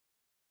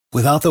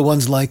Without the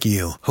ones like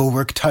you, who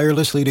work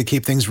tirelessly to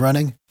keep things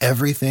running,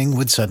 everything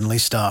would suddenly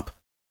stop.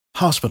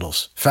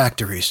 Hospitals,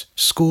 factories,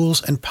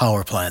 schools, and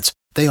power plants,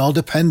 they all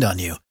depend on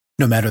you.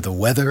 No matter the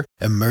weather,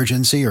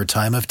 emergency, or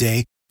time of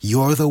day,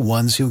 you're the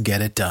ones who get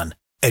it done.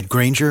 At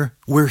Grainger,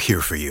 we're here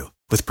for you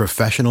with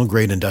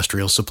professional-grade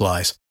industrial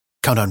supplies.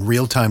 Count on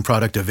real-time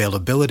product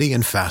availability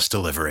and fast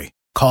delivery.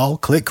 Call,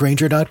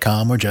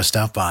 clickgrainger.com, or just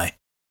stop by.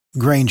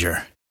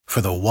 Grainger, for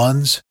the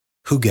ones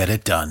who get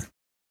it done.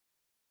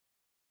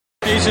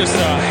 He's just a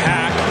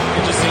hack.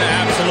 He's just an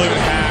absolute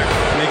hack.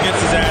 And he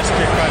gets his ass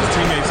kicked by his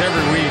teammates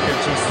every week.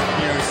 It's just,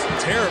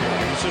 it's terrible.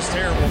 It's just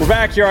terrible. We're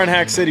back here on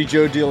Hack City.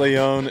 Joe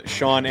DeLeone,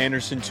 Sean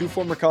Anderson, two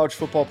former college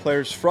football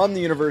players from the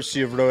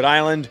University of Rhode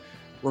Island.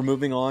 We're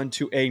moving on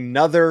to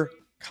another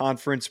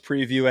conference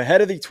preview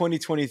ahead of the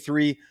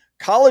 2023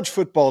 college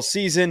football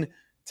season.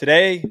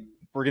 Today,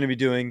 we're going to be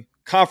doing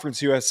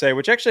Conference USA,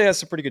 which actually has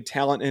some pretty good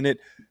talent in it.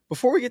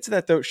 Before we get to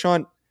that, though,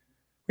 Sean,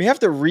 we have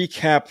to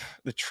recap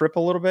the trip a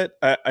little bit.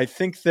 I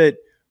think that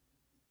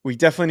we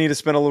definitely need to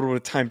spend a little bit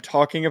of time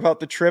talking about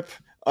the trip.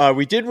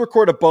 We did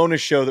record a bonus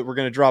show that we're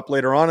going to drop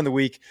later on in the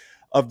week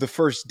of the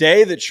first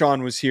day that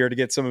Sean was here to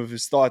get some of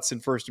his thoughts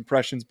and first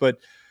impressions. But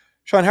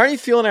Sean, how are you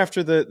feeling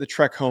after the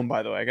trek home,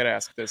 by the way? I got to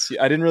ask this.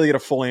 I didn't really get a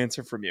full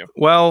answer from you.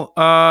 Well,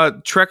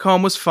 trek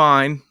home was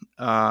fine.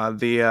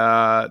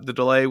 The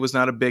delay was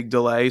not a big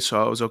delay,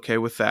 so I was okay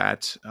with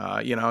that.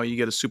 You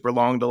get a super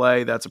long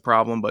delay, that's a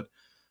problem, but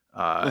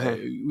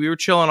we were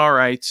chilling all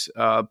right.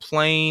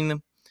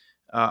 Plane,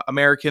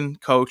 American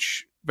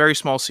coach, very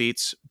small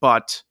seats,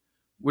 but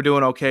we're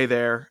doing okay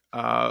there.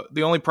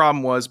 The only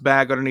problem was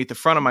bag underneath the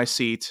front of my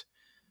seat.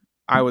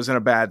 I was in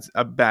a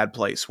bad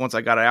place. Once I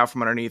got it out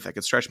from underneath, I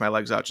could stretch my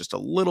legs out just a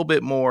little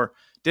bit more.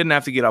 Didn't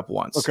have to get up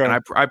once. Okay.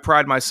 And I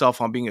pride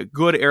myself on being a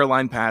good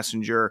airline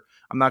passenger.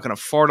 I'm not going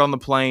to fart on the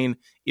plane.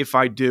 If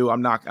I do,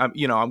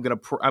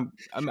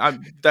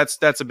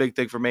 that's a big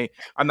thing for me.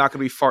 I'm not going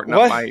to be farting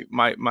up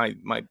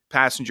my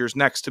passengers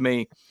next to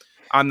me.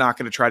 I'm not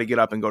going to try to get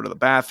up and go to the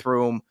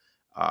bathroom.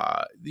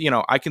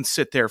 I can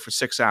sit there for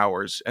 6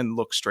 hours and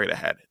look straight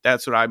ahead.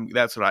 That's what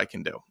I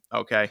can do.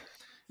 Okay.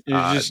 You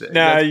did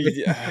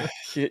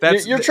that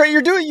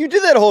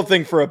whole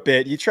thing for a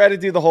bit. You try to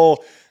do the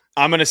whole,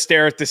 I'm going to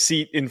stare at the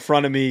seat in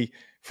front of me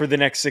for the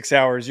next 6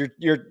 hours.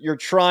 You're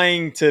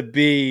trying to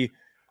be,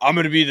 I'm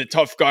going to be the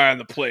tough guy on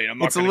the plane. I'm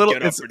not going to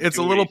get up. It's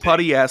a little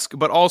putty-esque,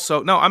 but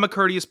also, no, I'm a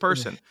courteous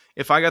person.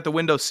 If I got the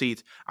window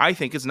seat, I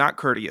think it's not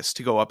courteous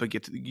to go up and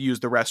get to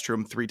use the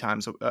restroom 3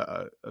 times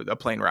a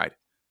plane ride.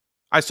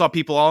 I saw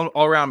people all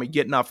around me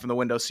getting up from the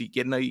window seat,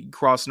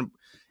 crossing.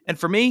 And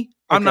for me,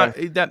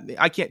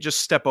 I can't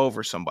just step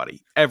over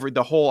somebody.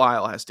 The whole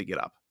aisle has to get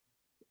up.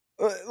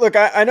 Look,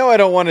 I know I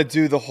don't want to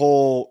do the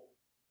whole,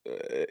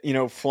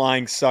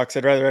 flying sucks.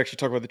 I'd rather actually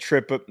talk about the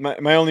trip. But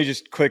my only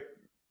just quick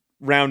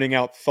rounding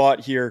out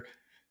thought here: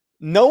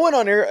 no one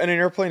on an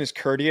airplane is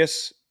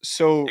courteous.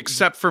 So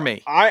except for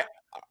me, I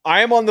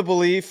am on the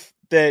belief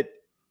that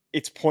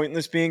it's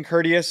pointless being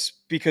courteous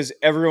because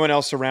everyone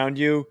else around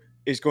you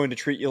is going to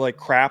treat you like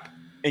crap.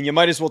 And you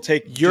might as well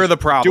You're the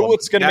problem. Do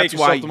what's going to make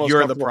yourself the most you're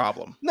comfortable. The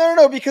problem.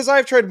 No, because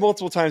I've tried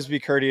multiple times to be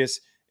courteous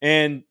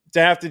and to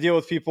have to deal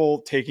with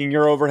people taking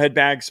your overhead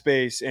bag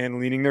space and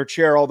leaning their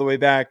chair all the way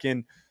back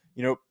and,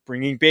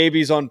 bringing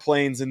babies on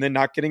planes and then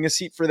not getting a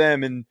seat for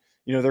them. And,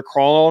 they're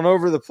crawling all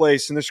over the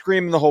place and they're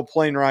screaming the whole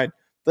plane ride.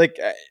 Like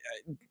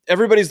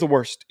everybody's the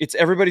worst. It's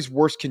everybody's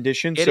worst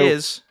condition. It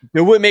is.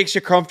 Do what makes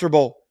you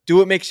comfortable.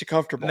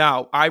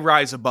 No, I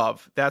rise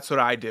above. That's what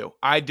I do.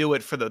 I do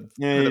it for the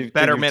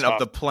betterment of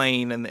the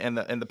plane and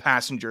the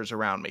passengers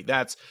around me.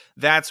 That's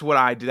what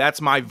I do.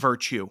 That's my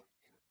virtue.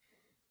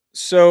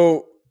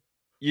 So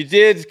you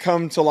did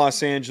come to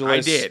Los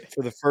Angeles. I did.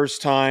 For the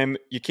first time.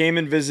 You came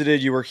and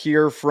visited. You were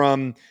here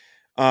from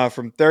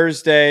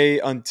Thursday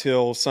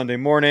until Sunday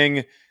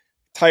morning.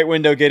 Tight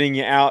window getting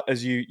you out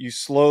as you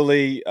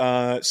slowly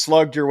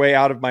slugged your way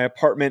out of my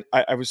apartment.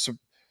 I was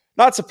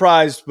not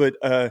surprised, but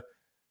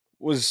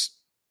was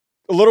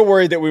a little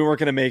worried that we weren't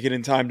going to make it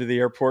in time to the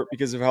airport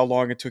because of how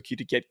long it took you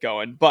to get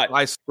going. But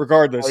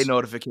regardless, a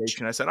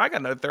notification. I said, I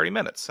got another 30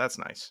 minutes. That's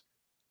nice.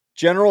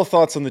 General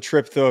thoughts on the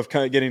trip, though, of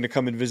kind of getting to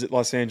come and visit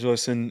Los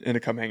Angeles and to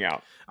come hang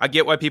out. I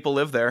get why people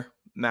live there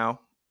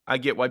now. I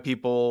get why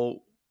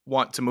people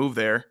want to move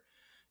there.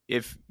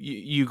 If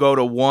you go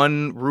to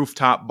one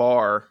rooftop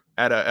bar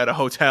at a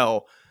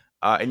hotel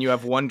and you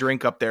have one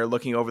drink up there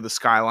looking over the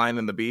skyline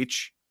and the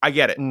beach, I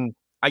get it.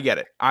 I get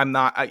it. I'm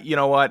not, you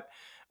know what?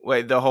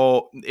 Wait,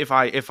 if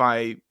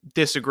I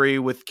disagree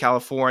with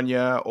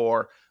California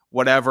or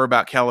whatever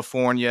about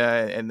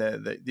California and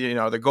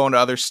they're going to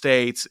other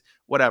states,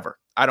 whatever.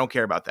 I don't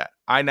care about that.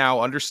 I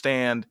now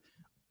understand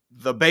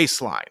the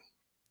baseline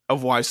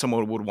of why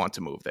someone would want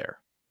to move there.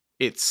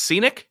 It's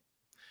scenic,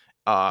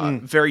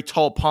 very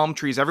tall palm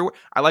trees everywhere.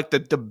 I like the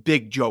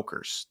big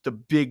jokers, the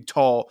big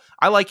tall.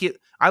 I like it.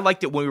 I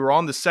liked it when we were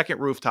on the second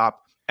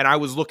rooftop and I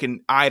was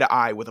looking eye to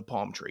eye with a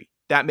palm tree.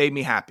 That made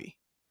me happy.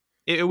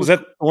 Was that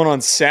the one on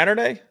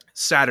Saturday?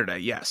 Saturday,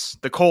 yes.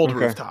 The cold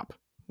rooftop.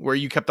 where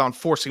you kept on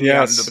forcing me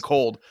out into the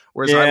cold,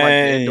 whereas I like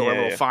the indoor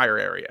little fire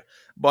area.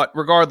 But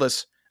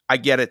regardless, I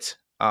get it.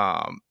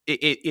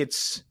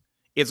 It's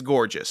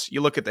gorgeous.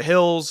 You look at the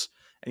hills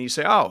and you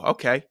say, "Oh,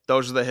 okay,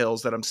 those are the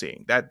hills that I'm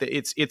seeing." That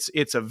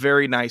it's a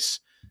very nice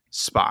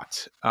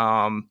spot.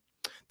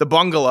 The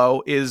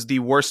Bungalow is the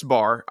worst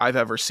bar I've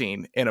ever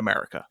seen in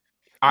America.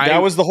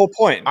 That was the whole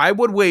point. I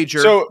would wager.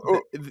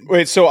 So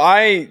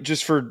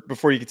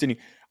before you continue,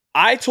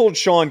 I told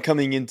Sean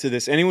coming into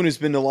this, anyone who's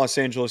been to Los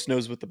Angeles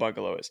knows what the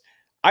Bungalow is.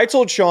 I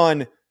told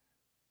Sean,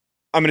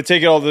 I'm going to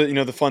take you all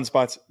the fun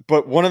spots,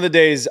 but one of the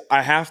days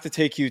I have to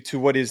take you to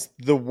what is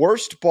the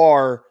worst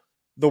bar,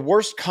 the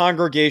worst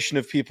congregation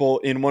of people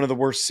in one of the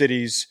worst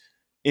cities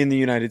in the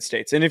United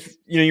States. And if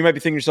you might be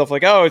thinking to yourself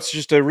like, oh, it's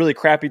just a really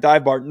crappy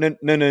dive bar. No.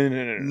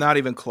 Not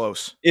even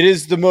close. It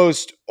is the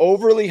most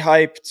overly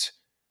hyped,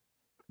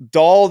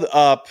 dolled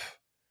up,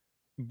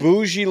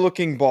 bougie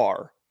looking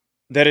bar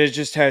that it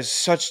just has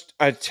such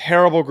a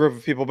terrible group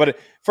of people. But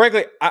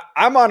frankly,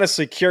 I'm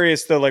honestly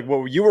curious though, like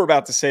what you were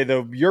about to say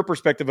though, your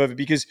perspective of it,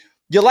 because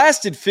you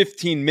lasted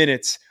 15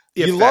 minutes.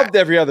 You loved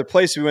every other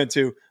place we went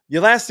to.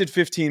 You lasted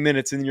 15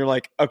 minutes and you're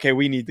like, okay,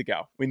 we need to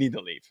go. We need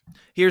to leave.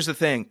 Here's the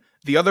thing.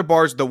 The other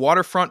bars, the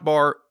Waterfront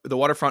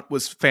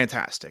was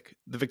fantastic.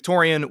 The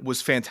Victorian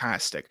was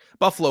fantastic.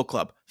 Buffalo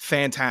Club,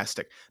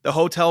 fantastic. The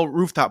hotel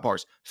rooftop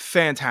bars,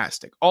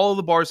 fantastic. All of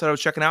the bars that I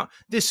was checking out,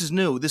 this is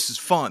new. This is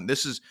fun.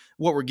 This is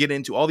what we're getting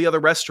into. All the other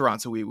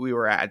restaurants that we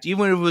were at,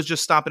 even if it was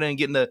just stopping in and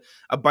getting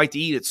a bite to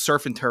eat at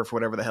Surf and Turf,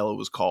 whatever the hell it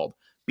was called.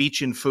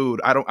 Beach and Food.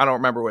 I don't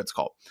remember what it's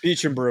called.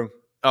 Beach and Brew.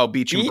 Oh,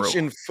 Beach and Brew. Beach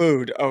and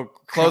Food. Oh,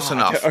 close God.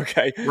 enough.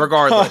 Okay.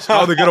 Regardless.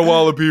 Oh, they got a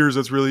wall of beers.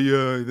 That's really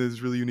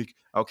unique.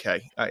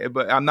 Okay.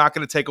 But I'm not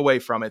going to take away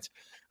from it.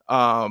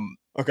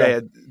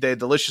 Okay. They had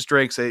delicious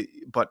drinks.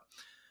 But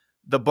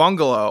the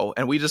Bungalow,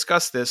 and we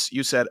discussed this,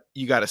 you said,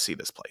 you got to see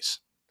this place.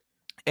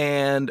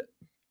 And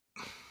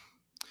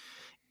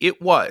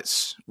it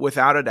was,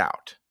 without a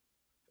doubt,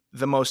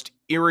 the most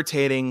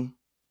irritating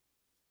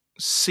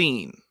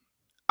scene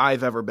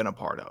I've ever been a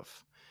part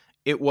of.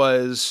 It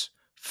was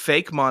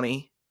fake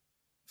money,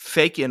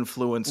 fake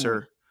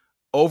influencer,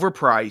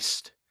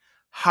 overpriced,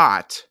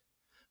 hot,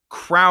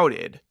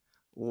 crowded,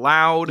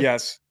 loud.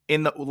 Yes.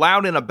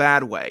 Loud in a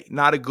bad way,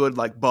 not a good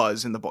like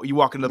buzz in the bar. You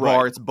walk into the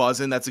bar, it's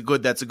buzzing. That's a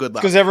good loud.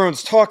 Because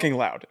everyone's talking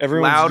loud.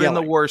 Everyone's loud yelling.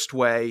 In the worst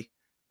way.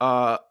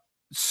 The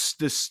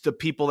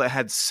people that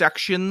had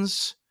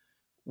sections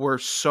were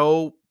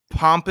so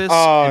pompous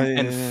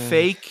and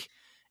fake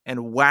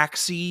and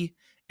waxy.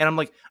 And I'm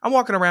like, I'm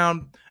walking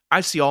around.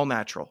 I see all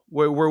natural.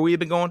 Where we've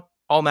been going,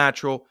 all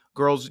natural.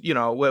 Girls,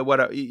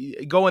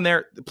 go in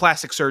there. The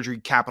plastic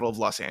surgery capital of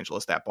Los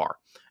Angeles. That bar.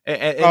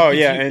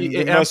 And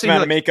the most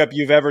amount of makeup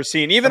you've ever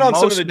seen. Even on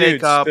some of the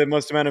dudes, the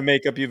most amount of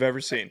makeup you've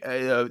ever seen.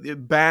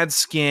 Bad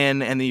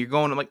skin, and then you're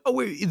going, I'm like, oh,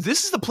 wait,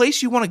 this is the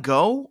place you want to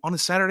go on a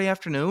Saturday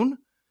afternoon?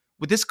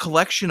 With this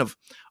collection of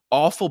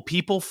awful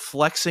people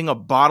flexing a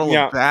bottle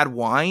of bad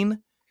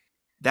wine?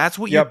 That's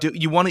what you do.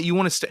 You want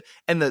to stay.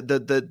 And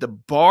the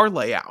bar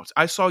layout.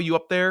 I saw you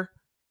up there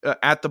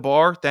at the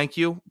bar. Thank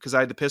you, because I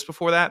had to piss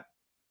before that.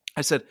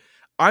 I said,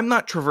 I'm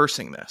not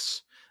traversing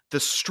this. The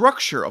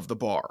structure of the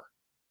bar,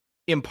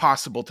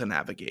 impossible to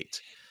navigate.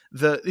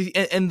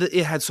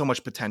 It had so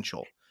much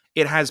potential.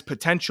 It has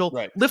potential.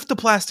 Right. Lift the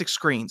plastic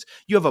screens.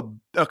 You have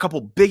a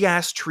couple big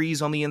ass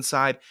trees on the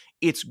inside.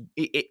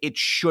 It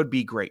should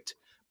be great,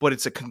 but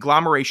it's a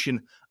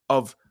conglomeration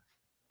of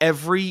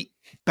every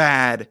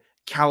bad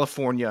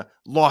California,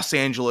 Los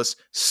Angeles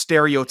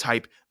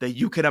stereotype that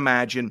you can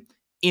imagine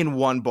in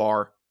one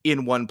bar,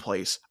 in one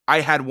place.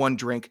 I had one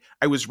drink.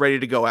 I was ready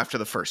to go after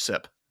the first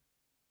sip.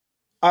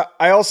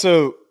 I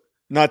also,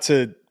 not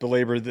to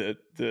belabor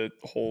the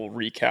whole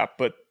recap,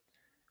 but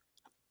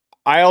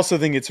I also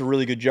think it's a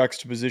really good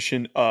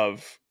juxtaposition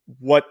of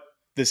what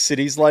the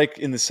city's like,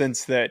 in the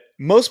sense that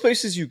most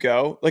places you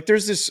go, like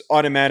there's this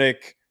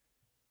automatic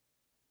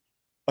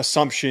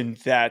assumption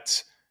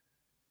that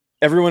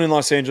everyone in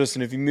Los Angeles,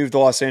 and if you move to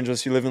Los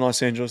Angeles, you live in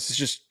Los Angeles,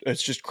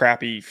 it's just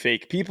crappy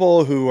fake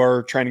people who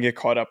are trying to get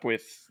caught up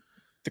with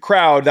the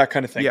crowd, that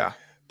kind of thing. Yeah.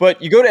 But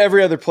you go to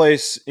every other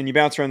place and you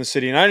bounce around the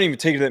city, and I didn't even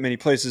take you to that many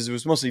places. It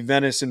was mostly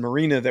Venice and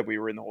Marina that we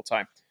were in the whole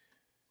time.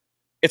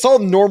 It's all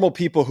normal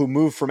people who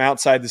move from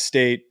outside the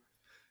state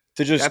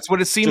to just. That's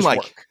what it seemed like.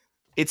 Work.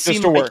 It just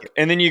seemed to like work,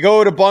 and then you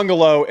go to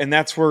Bungalow, and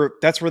that's where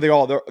they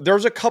all.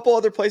 There's a couple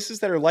other places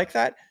that are like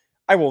that.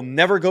 I will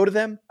never go to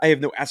them. I have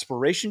no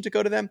aspiration to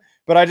go to them,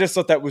 but I just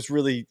thought that was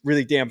really,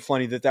 really damn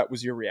funny that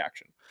was your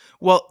reaction.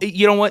 Well,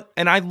 you know what?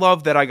 And I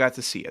love that I got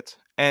to see it.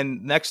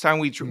 And next time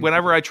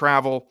whenever I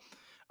travel,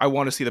 I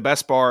want to see the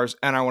best bars,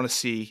 and I want to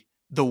see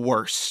the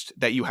worst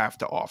that you have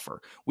to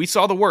offer. We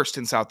saw the worst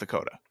in South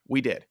Dakota.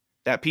 We did.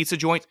 That pizza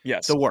joint,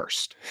 yes, the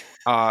worst.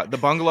 The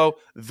Bungalow,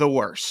 the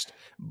worst.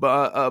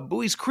 But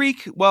Bowie's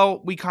Creek,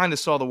 well, we kind of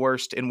saw the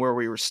worst in where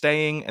we were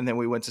staying, and then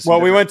we went to.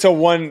 We went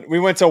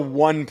to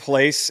one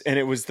place, and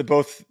it was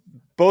both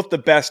the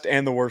best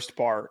and the worst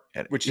bar,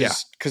 which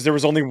is because there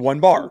was only one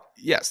bar.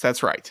 Yes,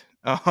 that's right.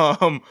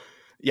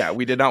 Yeah,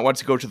 we did not want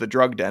to go to the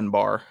drug den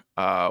bar,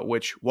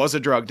 which was a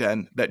drug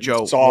den that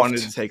Joe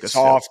wanted to take us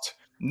to.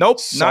 Nope,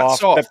 not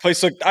soft. That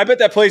place I bet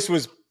that place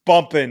was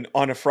bumping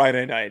on a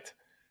Friday night.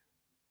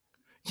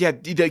 Yeah,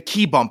 the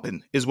key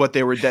bumping is what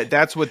they were.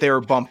 That's what they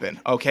were bumping.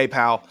 Okay,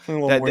 pal.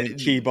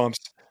 Key bumps.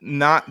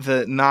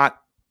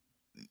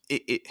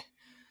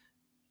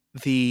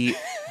 The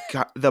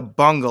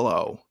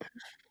bungalow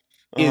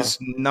is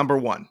number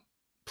one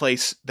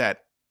place that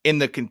in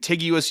the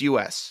contiguous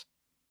U.S.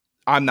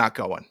 I'm not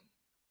going.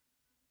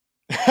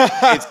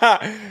 That's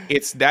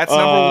number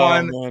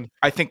one. Man.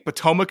 I think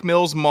Potomac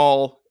Mills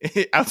Mall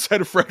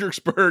outside of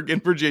Fredericksburg in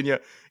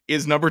Virginia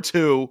is number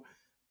two.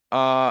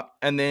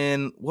 And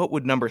then what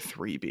would number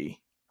three be?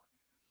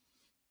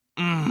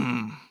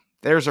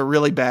 There's a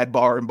really bad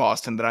bar in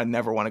Boston that I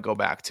never want to go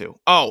back to.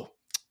 Oh,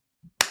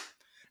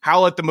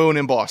 Howl at the Moon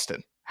in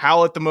Boston.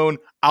 Howl at the Moon.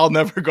 I'll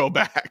never go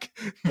back.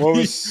 What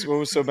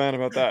was so bad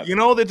about that? You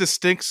know the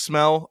distinct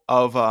smell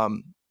of a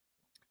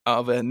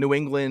New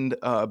England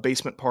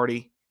basement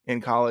party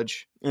in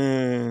college.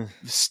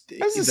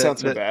 Doesn't sound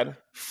so bad.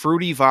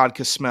 Fruity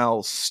vodka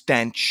smell,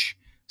 stench,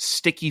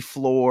 sticky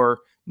floor,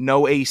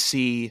 no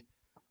AC.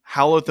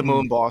 Howl at the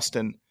Moon,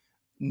 Boston.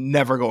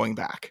 Never going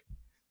back.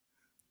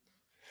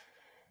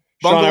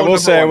 Sean, I will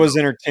say I was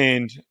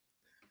entertained.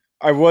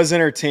 I was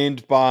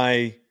entertained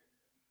by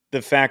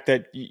the fact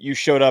that you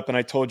showed up and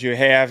I told you,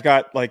 hey, I've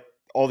got like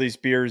all these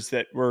beers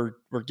that were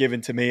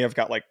given to me. I've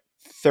got like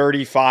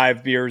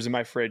 35 beers in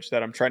my fridge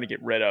that I'm trying to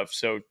get rid of.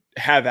 So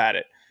have at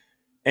it.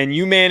 And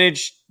you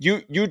managed,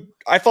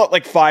 I thought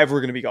like 5 were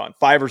going to be gone.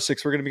 5 or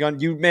 6 were going to be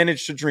gone. You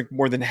managed to drink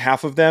more than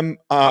half of them,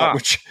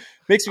 which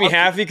makes me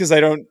happy because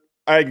I'm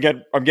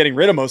getting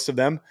rid of most of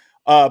them.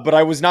 But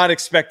I was not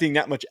expecting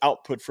that much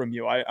output from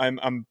you.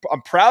 I'm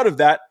proud of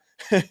that,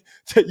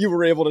 that you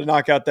were able to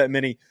knock out that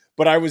many,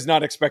 but I was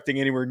not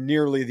expecting anywhere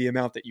nearly the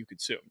amount that you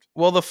consumed.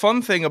 Well, the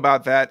fun thing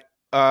about that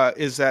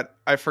is that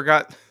I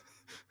forgot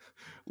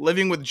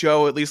living with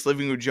Joe, at least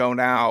living with Joe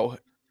now,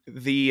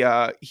 he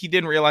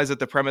didn't realize that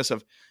the premise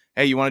of,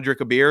 hey, you want to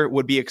drink a beer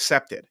would be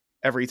accepted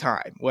every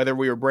time, whether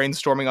we were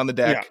brainstorming on the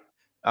deck,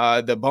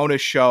 the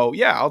bonus show.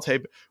 Yeah, I'll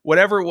take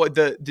whatever.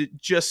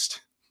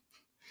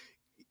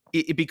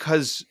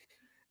 Because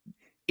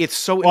it's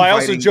so inviting. I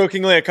also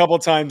jokingly a couple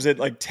times at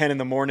like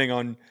 10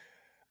 a.m.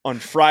 on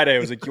Friday, I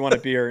was like, you want a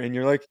beer? And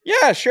you're like,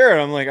 yeah, sure.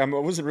 And I'm like, I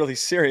wasn't really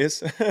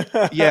serious.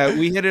 Yeah,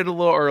 we hit it a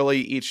little early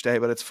each day,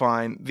 but it's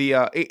fine.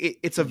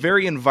 It's a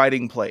very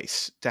inviting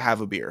place to have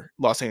a beer.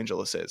 Los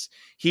Angeles is.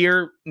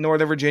 Here,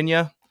 Northern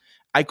Virginia,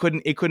 it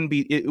wouldn't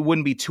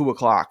be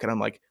 2:00. And I'm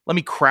like, let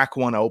me crack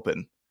one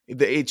open.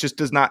 It just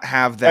does not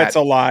have that. That's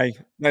a lie.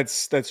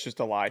 That's just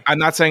a lie. I'm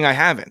not saying I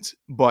haven't,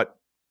 but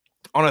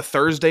on a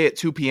Thursday at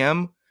 2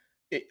 p.m.,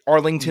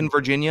 Arlington,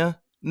 Virginia,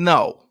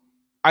 no,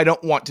 I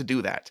don't want to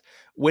do that.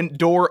 When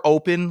door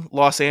open,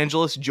 Los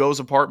Angeles, Joe's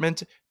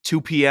apartment,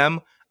 2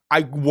 p.m.,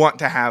 I want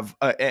to have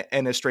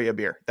an Estrella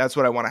beer. That's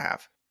what I want to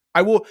have.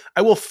 I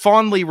will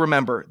fondly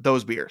remember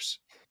those beers.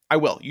 I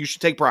will. You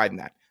should take pride in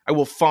that. I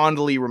will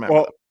fondly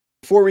remember them.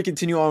 Before we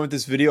continue on with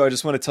this video, I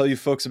just want to tell you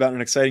folks about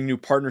an exciting new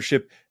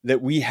partnership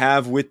that we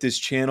have with this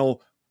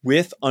channel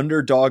with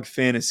Underdog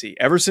Fantasy.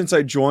 Ever since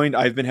I joined,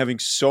 I've been having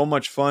so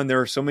much fun.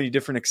 There are so many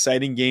different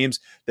exciting games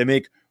that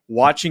make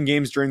watching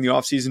games during the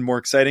offseason more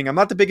exciting. I'm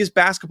not the biggest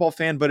basketball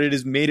fan, but it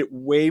has made it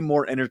way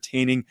more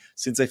entertaining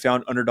since I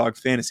found Underdog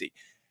Fantasy.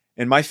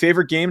 And my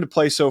favorite game to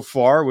play so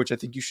far, which I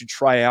think you should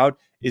try out,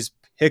 is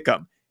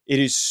Pick'em. It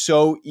is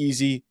so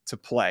easy to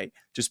play.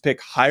 Just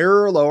pick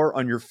higher or lower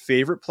on your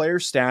favorite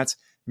player's stats,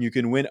 and you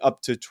can win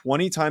up to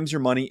 20 times your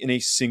money in a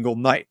single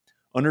night.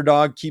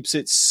 Underdog keeps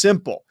it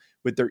simple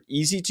with their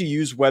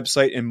easy-to-use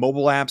website and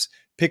mobile apps.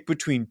 Pick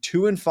between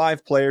 2 and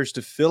 5 players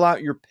to fill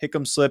out your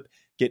Pick'em slip.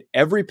 Get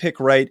every pick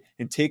right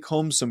and take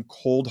home some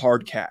cold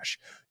hard cash.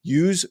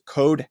 Use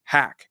code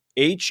HACK,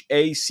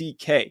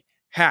 H-A-C-K,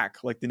 HACK,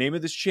 like the name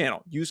of this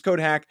channel. Use code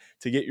HACK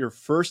to get your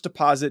first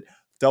deposit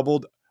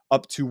doubled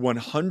up to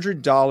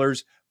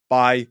 $100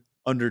 by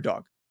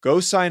Underdog. Go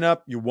sign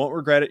up. You won't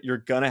regret it. You're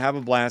going to have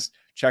a blast.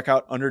 Check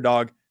out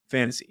Underdog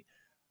Fantasy.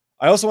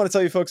 I also want to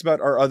tell you folks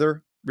about our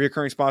other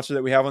recurring sponsor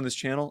that we have on this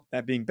channel,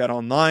 that being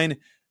BetOnline,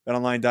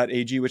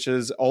 betonline.ag, which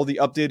has all the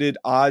updated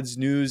odds,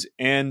 news,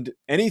 and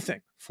anything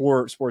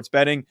for sports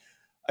betting.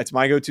 It's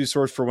my go-to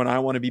source for when I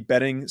want to be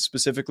betting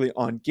specifically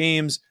on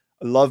games.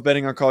 I love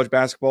betting on college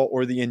basketball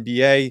or the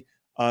NBA,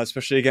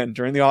 especially, again,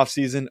 during the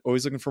offseason.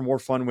 Always looking for more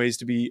fun ways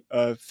to be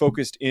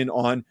focused in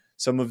on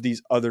some of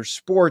these other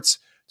sports.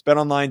 It's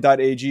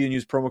betonline.ag and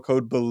use promo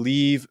code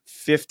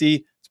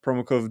BELIEVE50. It's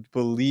promo code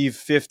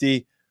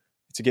BELIEVE50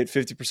 to get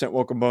 50%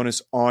 welcome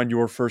bonus on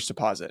your first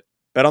deposit.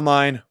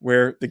 BetOnline,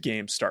 where the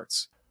game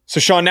starts. So,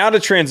 Sean, now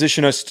to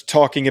transition us to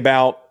talking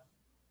about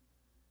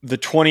the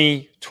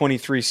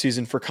 2023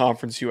 season for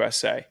Conference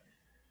USA.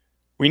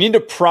 We need to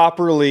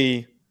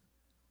properly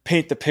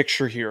paint the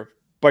picture here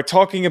by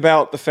talking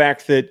about the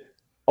fact that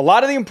a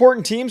lot of the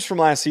important teams from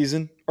last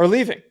season are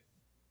leaving.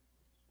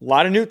 A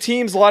lot of new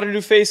teams, a lot of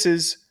new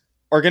faces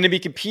are going to be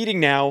competing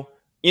now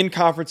in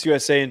Conference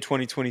USA in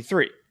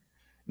 2023.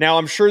 Now,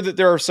 I'm sure that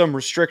there are some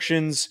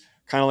restrictions,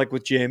 kind of like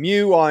with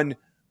JMU, on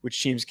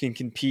which teams can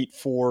compete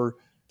for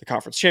the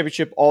conference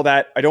championship, all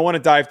that. I don't want to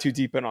dive too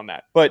deep in on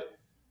that. But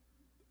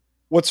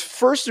what's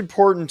first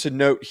important to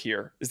note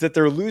here is that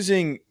they're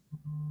losing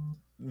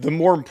the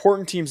more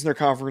important teams in their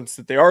conference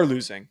that they are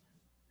losing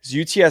is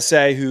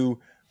UTSA,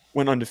 who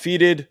went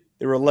undefeated.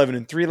 They were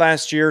 11-3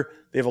 last year.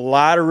 They have a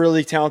lot of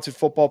really talented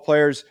football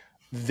players.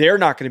 They're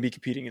not going to be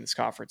competing in this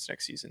conference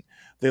next season.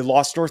 They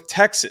lost North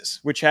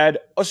Texas, which had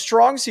a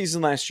strong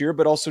season last year,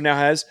 but also now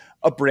has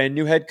a brand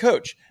new head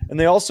coach. And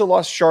they also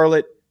lost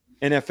Charlotte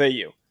and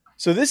FAU.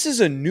 So this is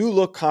a new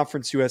look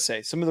Conference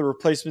USA. Some of the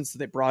replacements that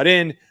they brought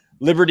in,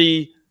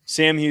 Liberty,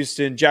 Sam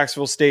Houston,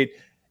 Jacksonville State,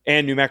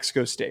 and New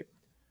Mexico State.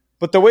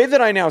 But the way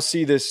that I now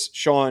see this,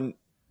 Sean,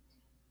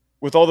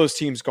 with all those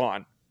teams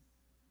gone,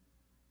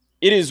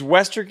 it is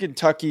Western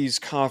Kentucky's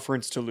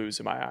conference to lose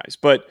in my eyes.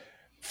 But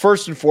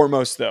first and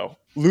foremost, though,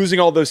 losing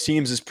all those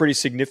teams is pretty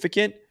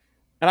significant.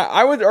 And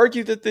I would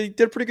argue that they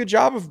did a pretty good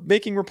job of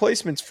making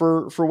replacements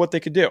for what they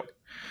could do.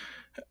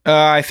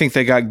 I think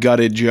they got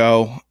gutted,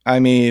 Joe. I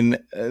mean,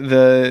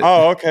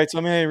 Oh, okay.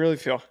 Tell me how you really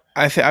feel.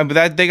 I think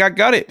that they got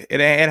gutted. It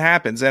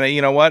happens. And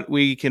you know what?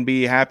 We can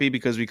be happy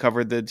because we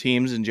covered the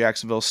teams in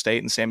Jacksonville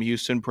State and Sam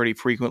Houston pretty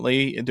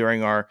frequently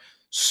during our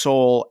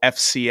sole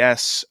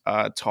FCS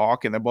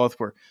talk. And they both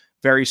were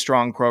very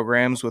strong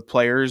programs with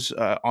players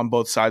on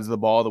both sides of the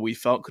ball that we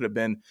felt could have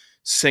been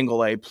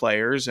single A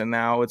players. And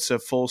now it's a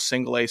full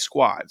single A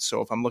squad.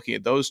 So if I'm looking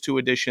at those two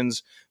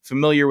additions,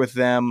 familiar with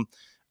them,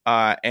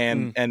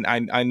 and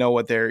I know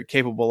what they're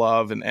capable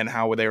of and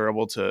how they were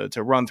able to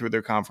run through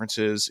their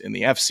conferences in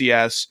the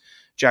FCS.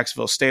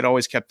 Jacksonville State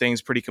always kept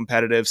things pretty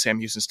competitive. Sam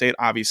Houston State,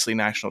 obviously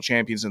national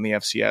champions in the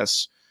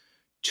FCS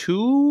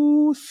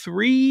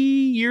 3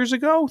 years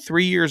ago,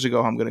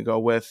 I'm going to go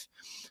with.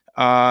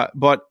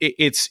 But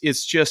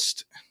it's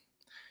just,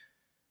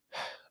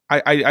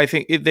 I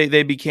think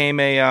they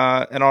became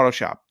an auto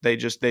shop. They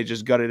just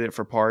gutted it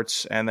for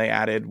parts and they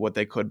added what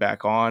they could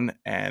back on.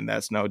 And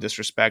that's no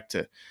disrespect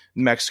to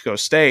New Mexico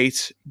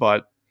State,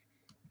 but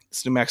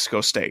it's New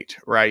Mexico State,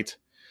 right?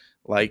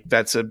 Like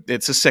it's a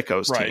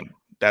sickos team.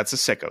 That's a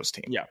sickos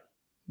team. Yeah.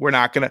 We're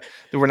not gonna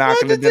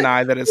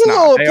deny that it's not.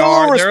 not. Put a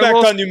little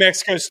respect on New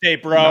Mexico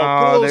State, bro.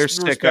 No, they're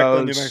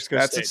sickos.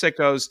 That's a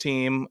sickos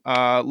team.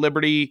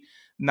 Liberty,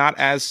 not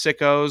as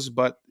sickos,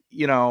 but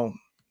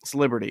it's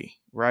Liberty,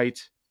 right?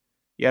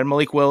 You had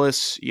Malik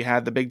Willis. You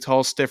had the big,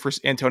 tall, stiff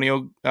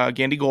Antonio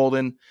Gandy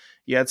Golden.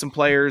 You had some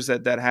players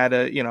that had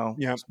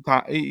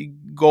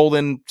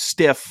Golden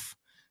stiff.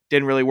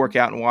 Didn't really work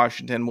out in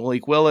Washington.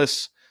 Malik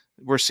Willis,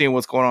 we're seeing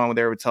what's going on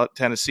there with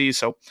Tennessee.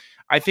 So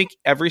I think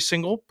every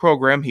single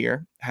program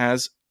here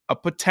has a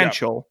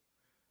potential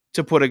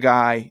to put a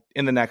guy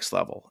in the next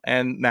level.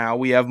 And now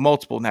we have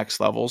multiple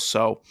next levels,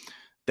 so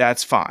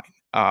that's fine.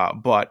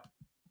 But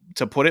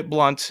to put it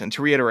blunt and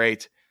to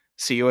reiterate,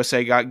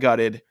 CUSA got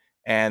gutted.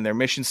 And their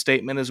mission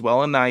statement is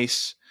well and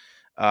nice,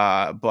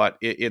 but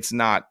it's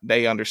not.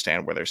 They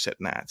understand where they're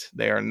sitting at.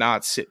 They are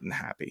not sitting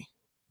happy.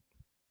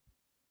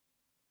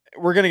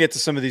 We're going to get to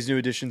some of these new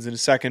additions in a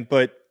second,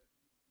 but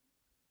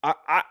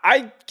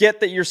I get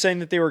that you're saying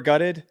that they were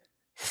gutted.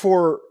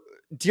 For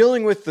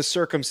dealing with the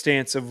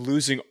circumstance of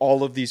losing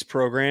all of these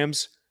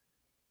programs,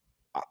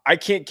 I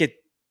can't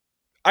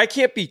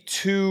be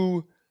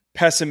too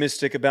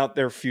pessimistic about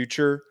their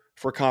future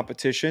for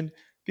competition.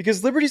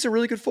 Because Liberty's a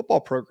really good football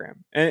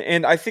program.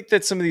 And I think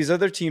that some of these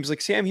other teams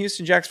like Sam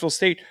Houston, Jacksonville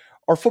State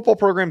are football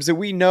programs that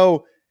we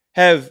know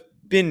have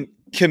been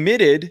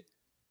committed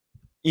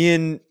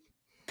in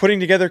putting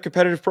together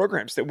competitive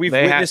programs that we've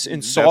witnessed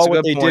and saw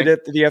what they did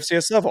at the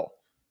FCS level.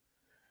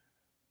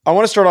 I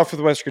want to start off with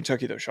Western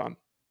Kentucky though, Sean.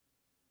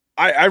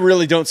 I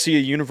really don't see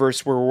a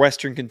universe where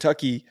Western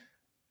Kentucky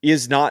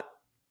is not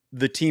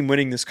the team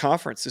winning this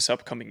conference this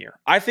upcoming year.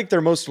 I think their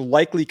most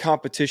likely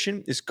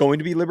competition is going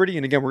to be Liberty.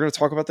 And again, we're going to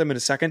talk about them in a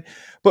second.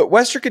 But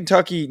Western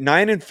Kentucky,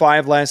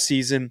 9-5 last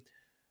season.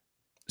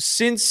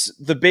 Since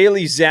the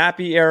Bailey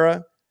Zappi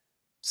era,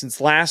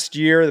 since last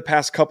year, the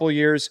past couple of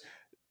years,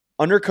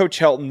 under Coach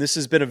Helton, this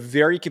has been a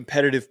very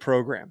competitive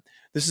program.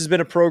 This has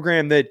been a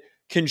program that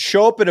can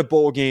show up in a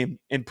bowl game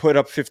and put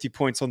up 50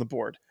 points on the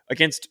board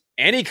against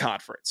any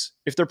conference.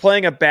 If they're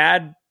playing a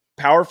bad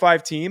Power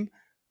 5 team,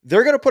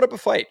 they're going to put up a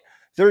fight.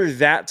 They're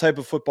that type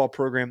of football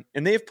program,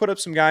 and they've put up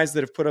some guys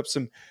that have put up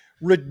some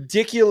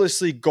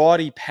ridiculously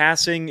gaudy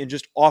passing and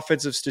just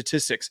offensive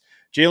statistics.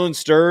 Jalen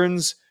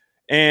Stearns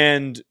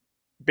and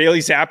Bailey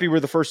Zappi were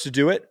the first to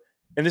do it.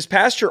 And this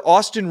past year,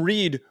 Austin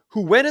Reed,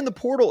 who went in the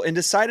portal and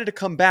decided to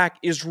come back,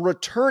 is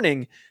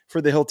returning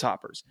for the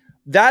Hilltoppers.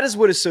 That is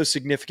what is so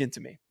significant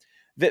to me.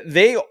 That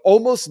they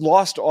almost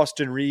lost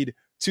Austin Reed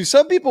to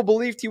some people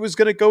believed he was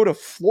going to go to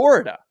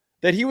Florida,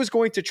 that he was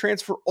going to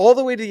transfer all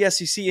the way to the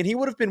SEC, and he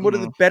would have been one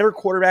of the better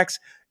quarterbacks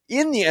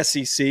in the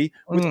SEC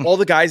with all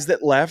the guys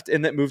that left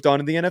and that moved on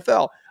to the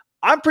NFL.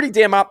 I'm pretty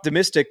damn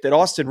optimistic that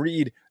Austin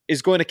Reed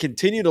is going to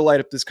continue to light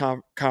up this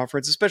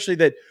conference, especially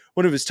that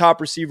one of his top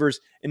receivers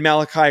in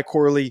Malachi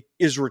Corley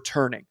is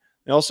returning.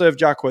 They also have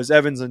Jacquez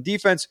Evans on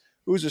defense,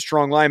 who's a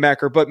strong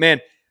linebacker. But man,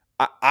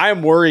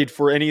 I'm worried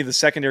for any of the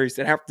secondaries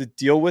that have to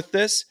deal with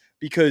this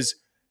because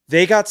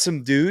they got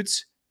some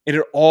dudes, and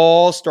it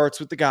all starts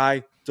with the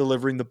guy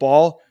delivering the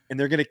ball, and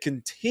they're going to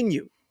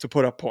continue to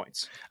put up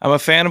points. I'm a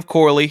fan of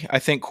Corley. I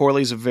think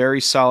Corley's a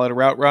very solid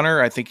route runner.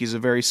 I think he's a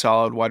very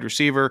solid wide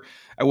receiver.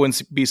 I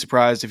wouldn't be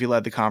surprised if he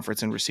led the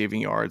conference in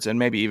receiving yards and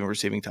maybe even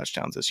receiving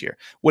touchdowns this year.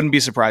 Wouldn't be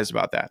surprised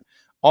about that.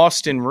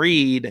 Austin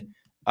Reed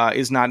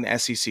is not an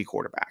SEC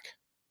quarterback.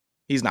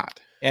 He's not.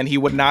 And he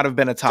would not have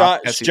been a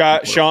top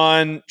SEC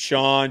quarterback.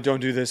 Sean, don't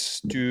do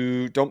this.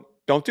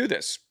 Don't do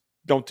this.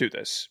 Don't do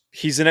this.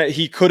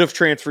 He could have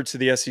transferred to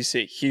the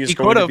SEC. He is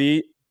going to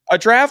be a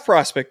draft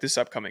prospect this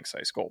upcoming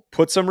cycle.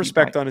 Put some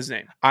respect on his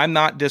name. I'm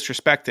not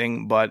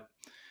disrespecting, but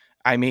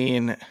I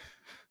mean,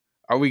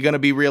 are we going to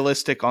be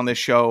realistic on this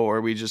show, or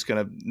are we just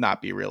going to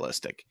not be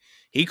realistic?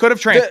 He could have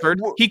transferred.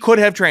 He could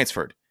have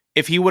transferred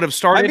if he would have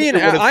started.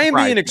 I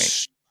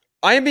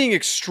am being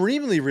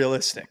extremely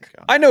realistic.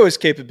 I know his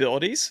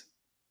capabilities.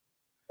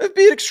 I'm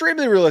being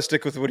extremely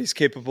realistic with what he's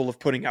capable of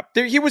putting up.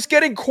 He was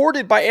getting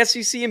courted by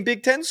SEC and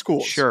Big Ten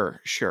schools. Sure.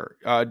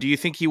 Do you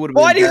think he would have?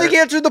 Why do you think he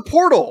entered the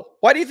portal?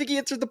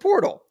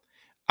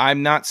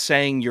 I'm not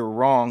saying you're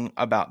wrong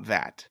about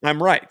that.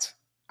 I'm right.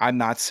 I'm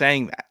not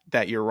saying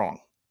that you're wrong.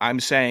 I'm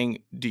saying,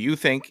 do you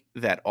think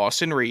that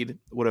Austin Reed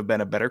would have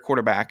been a better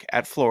quarterback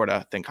at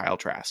Florida than Kyle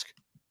Trask?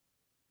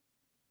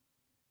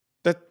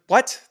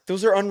 What?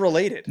 Those are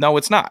unrelated. No,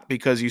 it's not,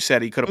 because you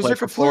said he could have played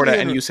for Florida,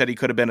 and you said he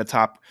could have been a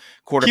top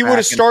quarterback. He would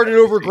have started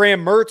over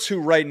Graham Mertz,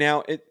 who right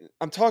now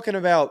I'm talking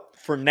about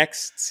for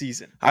next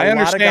season. I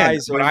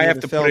understand, but I have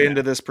to put it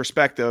into this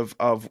perspective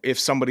of if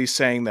somebody's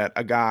saying that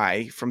a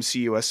guy from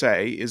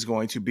CUSA is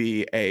going to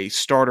be a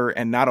starter,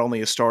 and not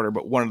only a starter,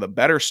 but one of the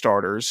better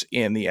starters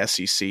in the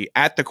SEC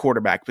at the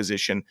quarterback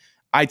position,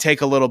 I take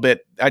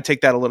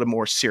that a little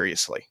more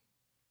seriously.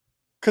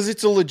 Because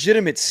it's a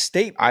legitimate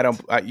statement. I don't.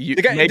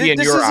 Maybe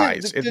in your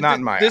eyes, it's not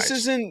in my eyes.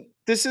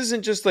 This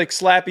isn't just like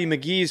Slappy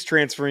McGee's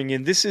transferring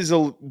in. This is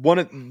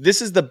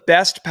the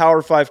best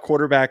Power 5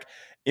 quarterback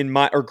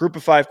Group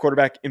of 5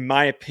 quarterback in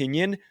my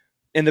opinion,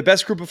 and the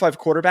best Group of 5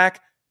 quarterback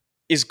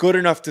is good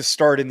enough to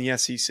start in the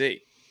SEC,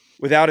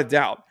 without a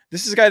doubt.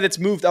 This is a guy that's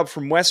moved up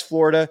from West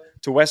Florida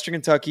to Western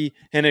Kentucky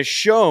and has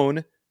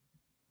shown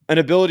an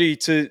ability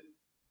to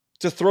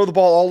throw the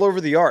ball all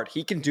over the yard.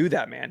 He can do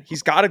that, man.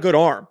 He's got a good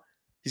arm.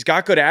 He's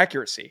got good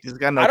accuracy.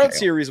 I don't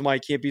see a reason why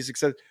he can't be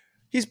successful.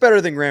 He's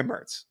better than Graham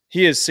Mertz.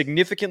 He is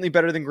significantly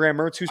better than Graham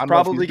Mertz, who's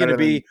probably going to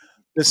be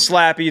the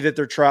Slappy that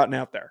they're trotting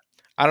out there.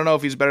 I don't know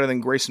if he's better than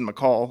Grayson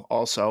McCall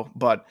also,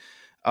 but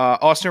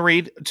Austin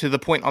Reed, to the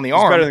point on the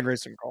arm. He's better than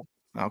Grayson McCall.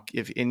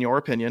 If in your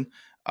opinion,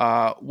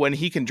 when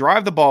he can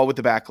drive the ball with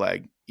the back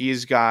leg,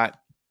 he's got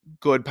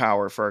good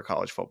power for a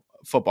college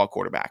football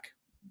quarterback.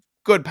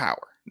 Good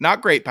power,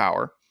 not great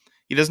power.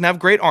 He doesn't have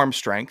great arm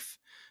strength.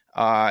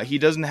 He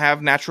doesn't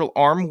have natural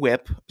arm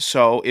whip.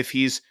 So if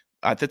he's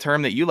at the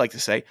term that you like to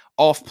say,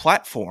 off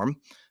platform,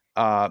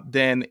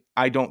 then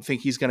I don't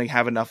think he's going to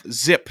have enough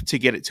zip to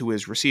get it to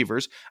his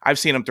receivers. I've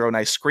seen him throw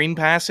nice screen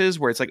passes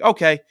where it's like,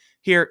 okay,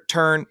 here,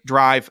 turn,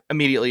 drive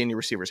immediately in your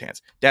receiver's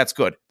hands. That's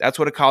good. That's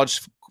what a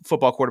college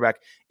football quarterback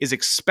is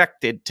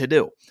expected to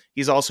do.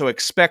 He's also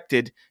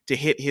expected to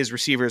hit his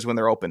receivers when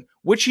they're open,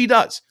 which he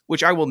does,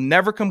 which I will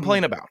never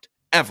complain about,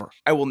 ever.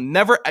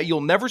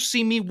 You'll never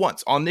see me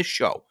once on this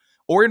show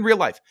or in real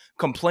life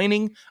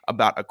complaining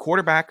about a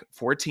quarterback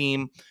for a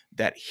team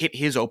that hit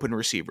his open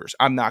receivers.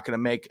 I'm not going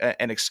to make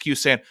an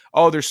excuse saying,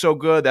 oh, they're so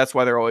good, that's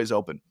why they're always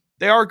open.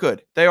 They are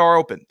good. They are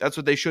open. That's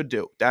what they should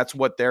do. That's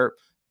what their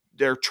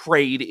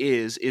trade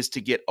is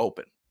to get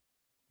open.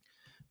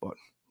 But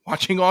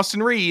watching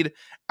Austin Reed,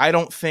 I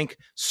don't think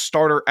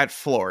starter at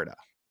Florida.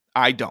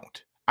 I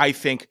don't. I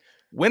think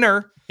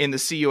winner in the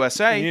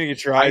CUSA. You need to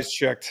get your eyes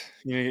checked.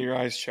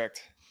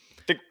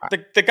 The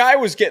guy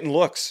was getting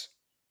looks.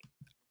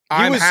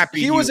 I'm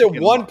happy. He was at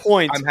one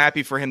point. I'm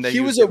happy for him that he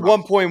was at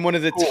one point one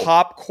of the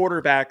top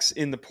quarterbacks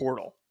in the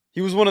portal. He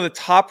was one of the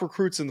top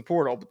recruits in the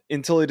portal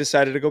until he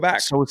decided to go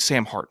back. So is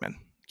Sam Hartman.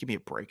 Give me a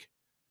break.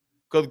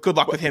 Good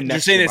luck with him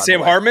next year. You're saying that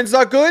Sam Hartman's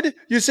not good?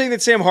 You're saying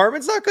that Sam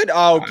Hartman's not good?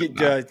 Oh,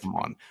 come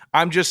on.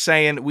 I'm just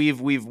saying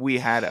we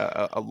had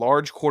a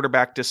large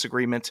quarterback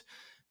disagreement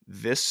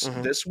this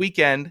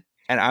weekend,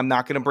 and I'm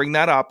not going to bring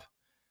that up.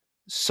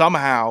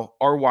 Somehow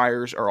our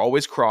wires are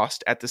always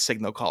crossed at the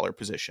signal caller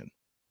position.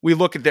 We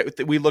look at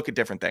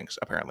different things,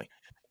 apparently.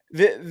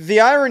 The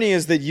irony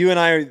is that you and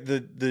I,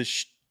 the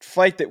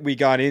fight that we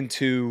got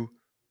into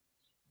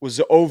was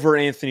over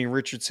Anthony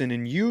Richardson,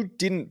 and you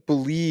didn't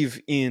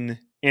believe in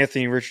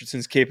Anthony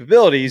Richardson's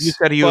capabilities. You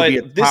said he would be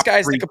a this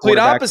guy's the complete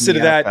opposite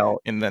of that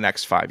in the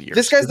next 5 years.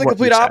 This guy's the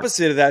complete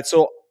opposite of that.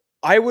 So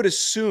I would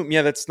assume,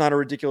 that's not a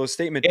ridiculous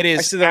statement. It is.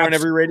 I said that on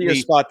every radio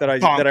spot that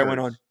I went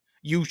on.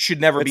 You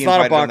should never be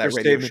invited on that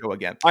radio show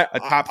again.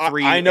 A top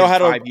three in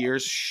 5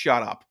 years.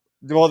 Shut up.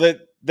 Well,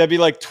 that'd be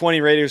like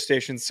 20 radio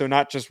stations, so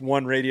not just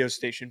one radio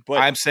station. But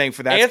I'm saying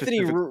for that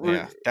Anthony,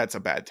 that's a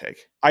bad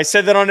take. I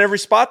said that on every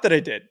spot that I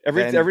did.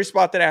 Every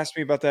spot that asked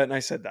me about that, and I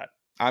said that.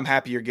 I'm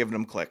happy you're giving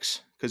them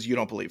clicks because you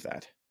don't believe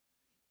that.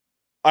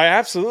 I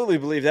absolutely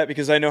believe that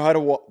because I know how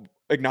to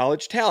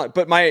acknowledge talent.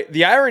 But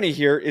the irony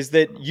here is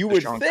that you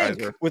would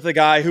think with a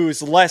guy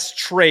who's less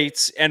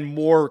traits and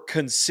more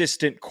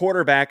consistent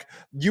quarterback,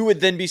 you would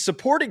then be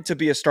supporting to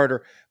be a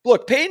starter.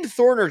 Look, Peyton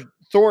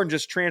Thorne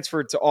just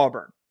transferred to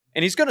Auburn,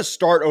 and he's going to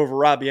start over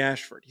Robbie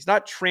Ashford. He's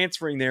not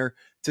transferring there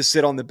to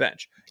sit on the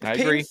bench. If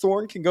Peyton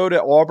Thorne can go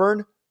to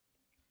Auburn,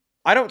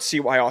 I don't see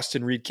why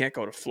Austin Reed can't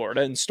go to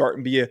Florida and start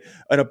and be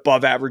an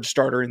above-average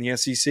starter in the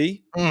SEC.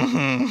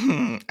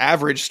 Mm-hmm.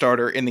 Average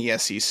starter in the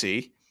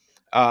SEC.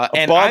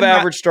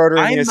 Above-average starter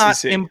in the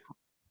SEC.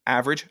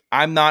 Average.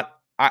 I'm not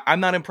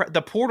impressed.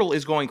 The portal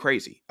is going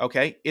crazy,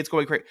 okay? It's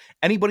going crazy.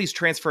 Anybody's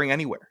transferring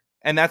anywhere,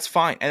 and that's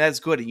fine, and that's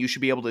good, and you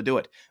should be able to do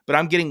it. But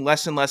I'm getting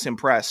less and less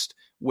impressed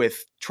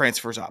with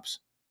transfers ups.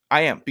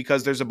 I am,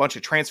 because there's a bunch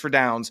of transfer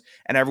downs,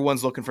 and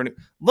everyone's looking for new.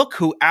 Look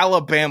who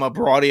Alabama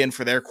brought in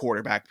for their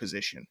quarterback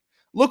position.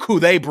 Look who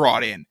they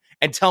brought in,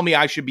 and tell me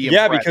I should be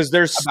impressed because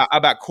there's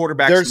about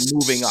quarterbacks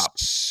moving up.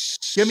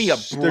 Give me a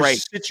break.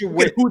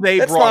 Look who they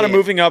That's brought not a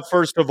moving up,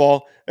 first of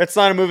all. That's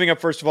not a moving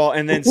up, first of all.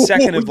 And then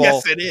second of all.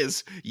 Yes, it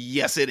is.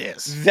 Yes, it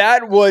is.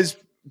 That was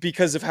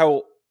because of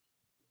how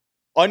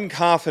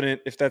unconfident,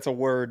 if that's a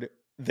word,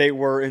 they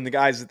were in the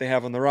guys that they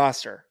have on the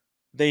roster.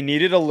 They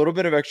needed a little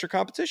bit of extra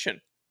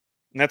competition.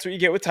 And that's what you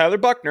get with Tyler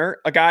Buchner,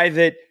 a guy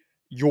that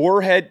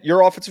your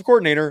offensive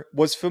coordinator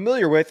was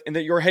familiar with and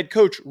that your head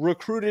coach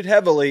recruited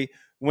heavily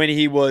when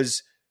he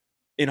was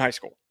in high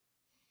school.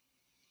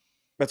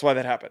 That's why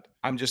that happened.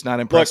 I'm just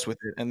not impressed with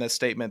it and the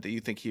statement that you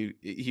think he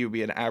would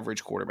be an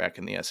average quarterback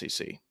in the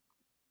SEC.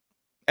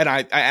 And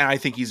I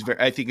think he's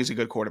a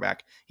good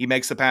quarterback. He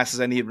makes the passes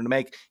I need him to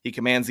make. He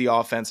commands the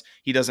offense.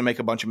 He doesn't make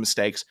a bunch of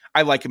mistakes.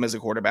 I like him as a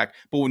quarterback.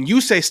 But when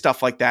you say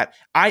stuff like that,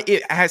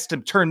 it has to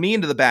turn me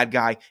into the bad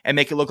guy and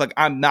make it look like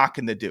I'm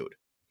knocking the dude.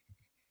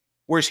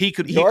 Whereas he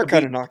are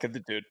kind of knocking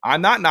the dude.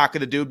 I'm not knocking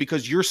the dude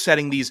because you're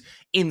setting these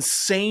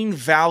insane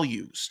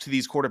values to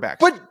these quarterbacks.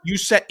 But you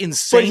set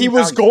insane. But he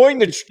was going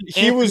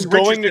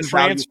to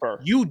transfer.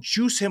 You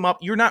juice him up.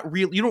 You're not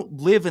real. You don't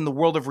live in the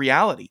world of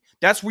reality.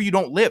 That's where you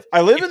don't live. I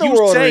live in the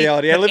world of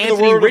reality. I live in the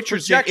world of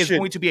projection. Is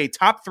going to be a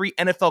top 3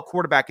 NFL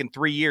quarterback in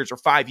 3 years or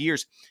 5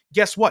 years.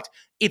 Guess what?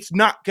 It's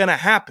not going to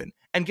happen.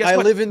 And guess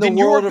what? I live in the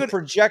world of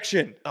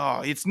projection.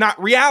 Oh, it's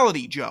not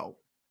reality, Joe.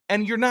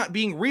 And you're not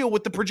being real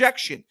with the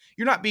projection.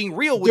 You're not being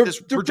real with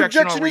this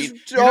projection on Reed.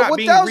 You're not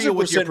being real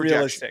with your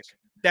projections.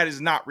 That is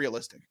not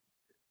realistic.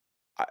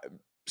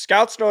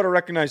 Scouts know how to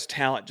recognize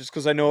talent just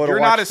because I know how to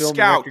watch film and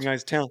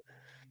recognize talent.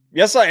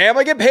 Yes, I am.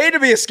 I get paid to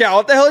be a scout.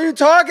 What the hell are you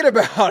talking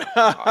about?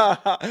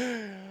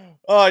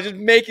 Just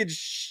making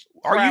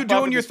Are you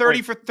doing your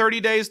 30 for 30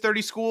 days,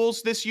 30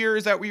 schools this year?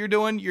 Is that what you're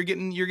doing? You're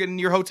getting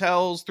your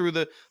hotels through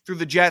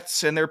the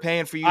Jets, and they're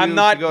paying for you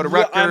to go to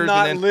Rutgers. I'm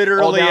not and then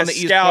literally a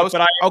scout,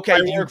 but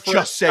you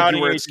just said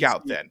you were a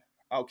scout then.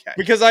 Okay,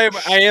 because I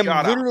am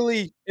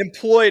literally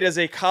employed as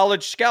a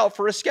college scout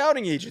for a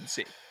scouting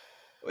agency.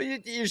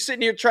 You're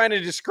sitting here trying to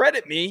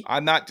discredit me.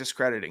 I'm not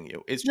discrediting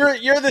you. It's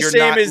you're the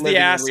same as the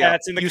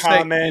asshats in the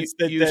comments.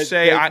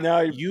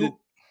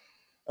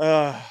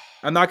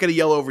 I'm not going to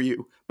yell over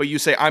you, but you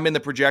say I'm in the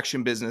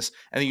projection business,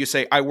 and then you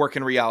say I work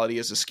in reality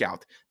as a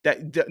scout.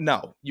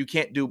 No, you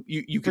can't do.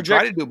 You can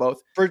try to do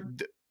both.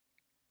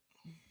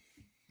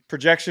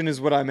 Projection is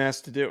what I'm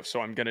asked to do,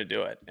 so I'm going to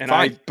do it. And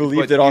Fine, I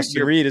believe that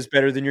Austin Reed is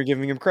better than you're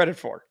giving him credit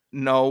for.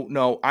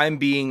 No, I'm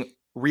being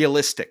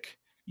realistic.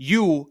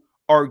 You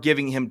are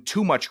giving him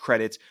too much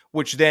credit,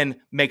 which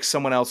then makes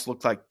someone else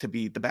look like to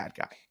be the bad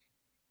guy.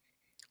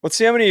 Let's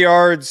see how many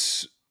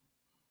yards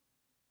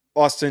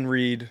Austin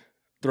Reed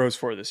throws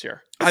for this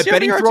year. I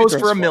bet he throws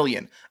for 1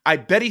 million. I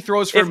bet he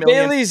throws for 1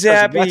 million. Bailey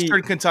Zappi,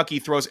 Western Kentucky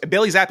throws.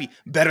 Bailey Zappi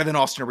better than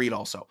Austin Reed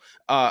also.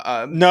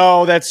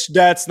 No,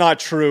 that's not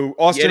true.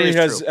 Austin Reed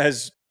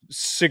has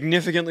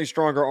significantly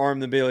stronger arm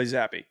than Bailey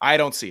Zappi. I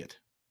don't see it.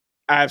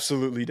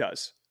 Absolutely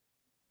does.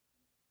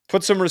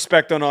 Put some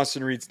respect on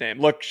Austin Reed's name.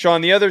 Look,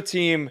 Sean, the other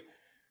team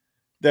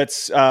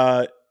that's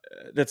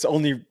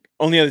only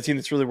other team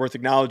that's really worth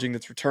acknowledging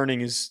that's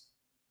returning is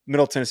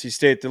Middle Tennessee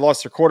State. They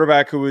lost their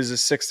quarterback, who was a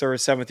 6th or a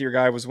 7th year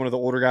guy, was one of the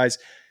older guys.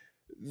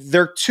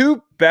 Their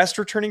 2 best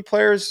returning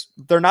players,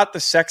 they're not the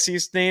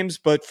sexiest names,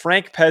 but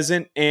Frank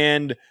Peasant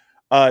and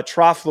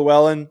Troff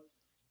Llewellyn,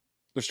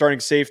 their starting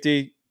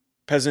safety.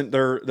 Peasant,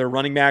 their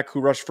running back, who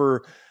rushed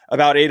for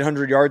about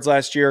 800 yards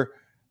last year.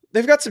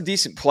 They've got some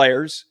decent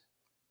players.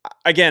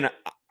 Again,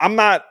 I'm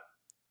not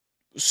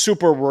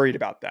super worried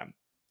about them.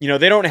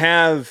 They don't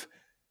have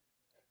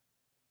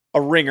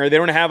a ringer. They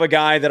don't have a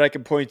guy that I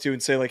can point to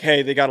and say, like,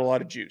 hey, they got a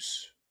lot of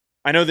juice.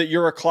 I know that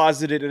you're a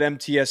closeted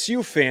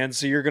MTSU fan,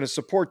 so you're going to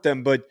support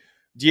them, but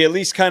do you at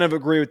least kind of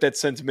agree with that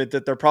sentiment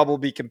that they're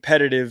probably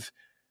competitive,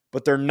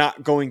 but they're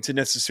not going to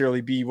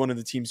necessarily be one of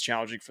the teams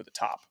challenging for the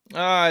top?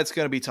 It's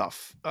going to be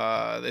tough.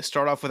 They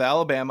start off with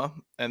Alabama,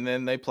 and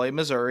then they play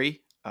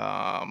Missouri.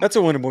 That's a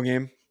winnable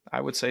game. I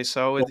would say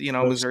so.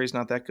 Missouri's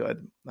not that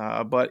good.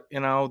 But,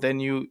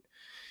 then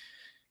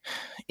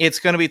it's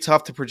going to be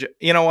tough to project.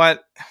 You know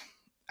what?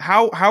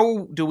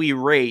 How do we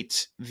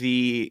rate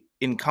the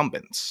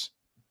incumbents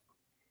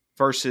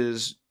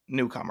versus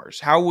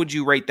newcomers? How would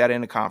you rate that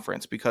in a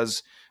conference?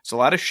 Because it's a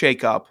lot of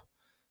shakeup.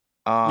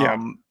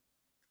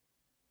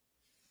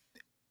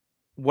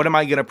 What am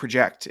I going to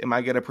project? Am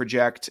I going to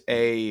project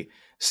a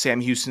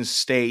Sam Houston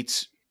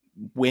State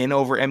win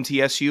over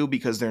MTSU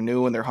because they're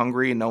new and they're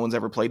hungry and no one's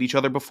ever played each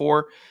other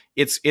before?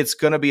 It's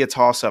going to be a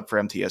toss up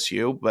for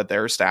MTSU, but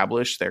they're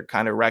established. They're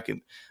kind of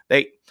wrecking.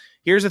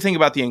 Here's the thing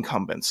about the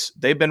incumbents.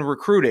 They've been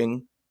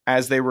recruiting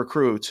as they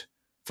recruit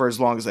for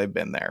as long as they've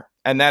been there.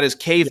 And that is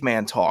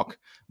caveman talk,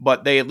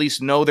 but they at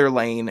least know their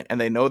lane and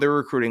they know their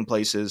recruiting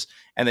places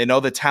and they know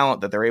the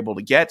talent that they're able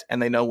to get.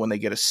 And they know when they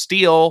get a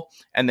steal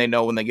and they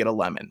know when they get a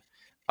lemon.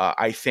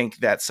 I think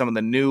that some of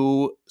the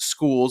new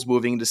schools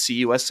moving to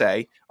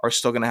CUSA are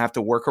still going to have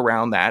to work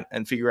around that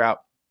and figure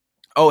out,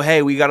 oh,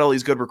 hey, we got all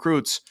these good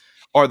recruits.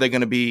 Are they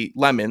going to be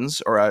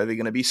lemons or are they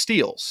going to be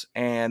steals?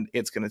 And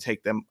it's going to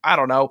take them, I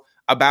don't know,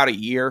 about a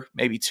year,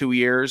 maybe 2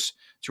 years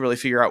to really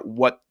figure out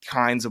what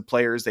kinds of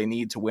players they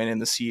need to win in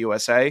the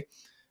CUSA.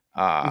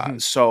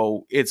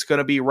 So it's going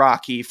to be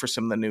rocky for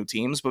some of the new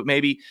teams, but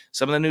maybe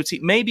some of the new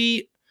teams,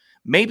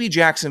 maybe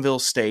Jacksonville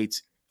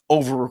State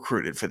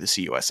over-recruited for the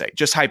CUSA,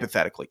 just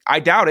hypothetically. I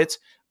doubt it,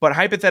 but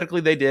hypothetically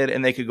they did,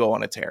 and they could go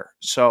on a tear.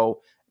 So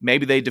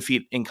maybe they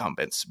defeat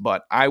incumbents,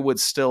 but I would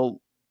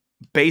still,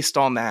 based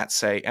on that,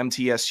 say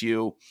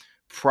MTSU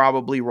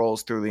probably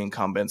rolls through the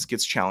incumbents,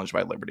 gets challenged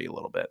by Liberty a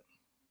little bit.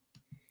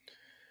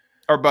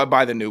 Or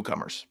by the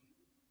newcomers.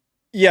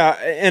 Yeah,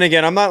 and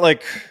again, I'm not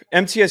like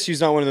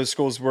MTSU's not one of those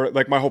schools where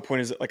like my whole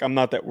point is that like I'm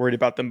not that worried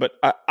about them, but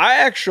I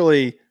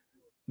actually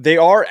they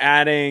are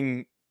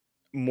adding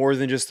more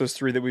than just those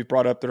three that we've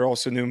brought up. There are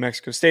also New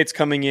Mexico State's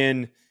coming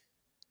in.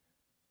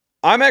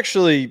 I'm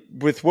actually,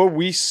 with what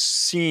we've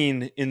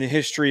seen in the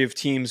history of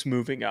teams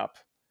moving up,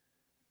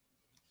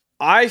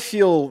 I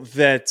feel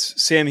that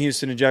Sam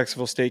Houston and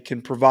Jacksonville State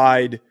can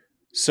provide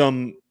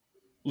some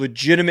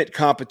legitimate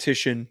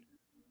competition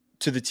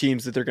to the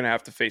teams that they're going to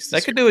have to face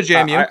this They could do a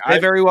JMU. They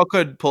very well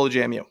could pull a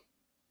JMU.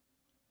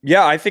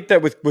 Yeah, I think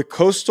that with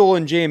Coastal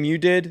and JMU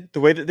did,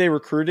 the way that they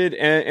recruited,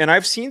 and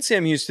I've seen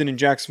Sam Houston and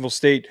Jacksonville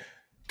State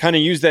kind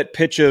of use that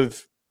pitch to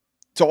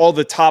all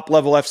the top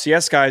level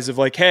FCS guys of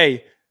like,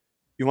 hey,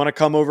 you want to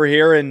come over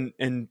here and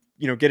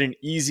get an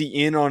easy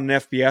in on an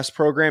FBS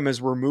program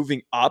as we're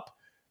moving up.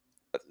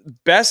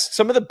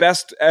 Some of the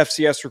best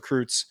FCS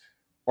recruits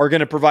are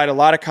going to provide a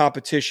lot of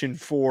competition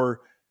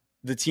for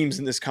the teams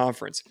in this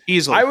conference.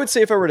 Easily. I would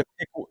say if I were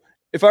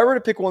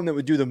to pick one that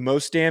would do the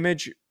most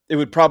damage, it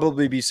would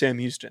probably be Sam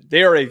Houston.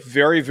 They are a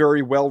very,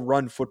 very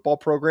well-run football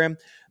program.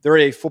 They're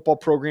a football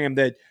program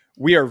that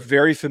we are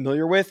very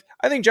familiar with.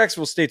 I think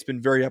Jacksonville State's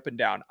been very up and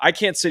down. I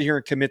can't sit here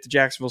and commit to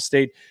Jacksonville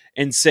State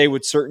and say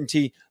with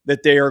certainty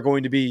that they are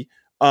going to be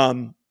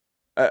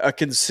a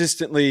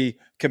consistently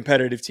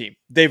competitive team.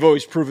 They've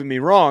always proven me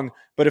wrong,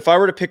 but if I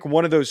were to pick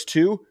one of those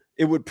two,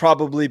 it would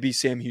probably be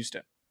Sam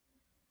Houston.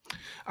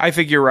 I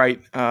think you're right.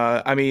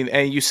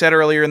 And you said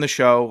earlier in the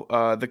show,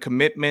 the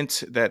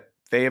commitment that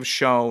they have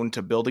shown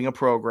to building a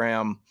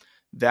program,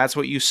 that's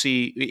what you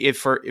see.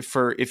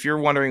 If you're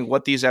wondering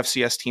what these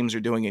FCS teams are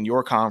doing in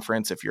your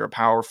conference, if you're a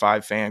Power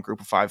 5 fan, Group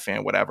of 5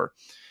 fan, whatever,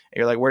 and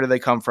you're like, where do they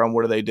come from?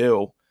 What do they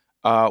do?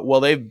 Well,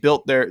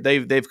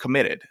 they've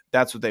committed.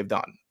 That's what they've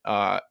done.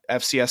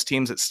 FCS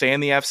teams that stay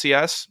in the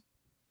FCS,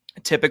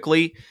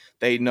 typically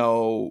they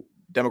know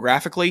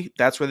demographically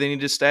that's where they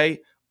need to stay,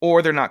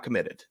 or they're not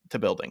committed to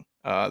building.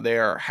 They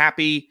are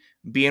happy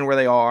being where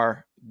they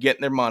are,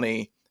 getting their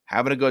money,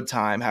 having a good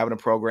time, having a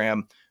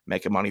program,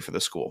 making money for the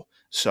school.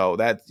 So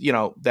that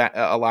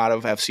a lot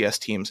of FCS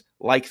teams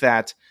like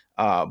that.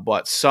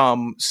 But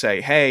some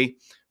say, hey,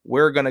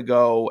 we're going to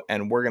go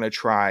and we're going to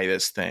try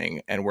this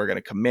thing and we're going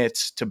to commit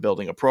to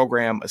building a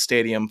program, a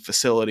stadium,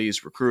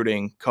 facilities,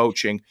 recruiting,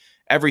 coaching,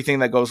 everything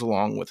that goes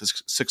along with a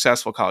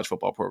successful college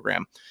football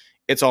program.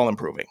 It's all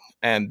improving.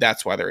 And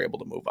that's why they're able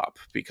to move up,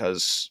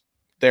 because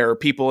there are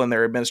people in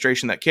their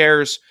administration that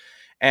cares.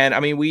 And I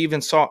mean, we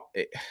even saw,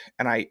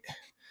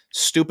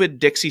 stupid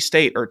Dixie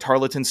State or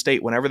Tarleton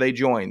State, whenever they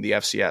joined the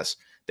FCS,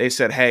 they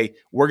said, hey,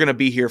 we're going to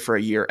be here for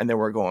a year and then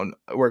we're going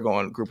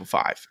Group of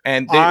 5.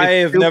 And I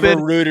have never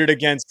rooted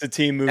against the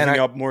team moving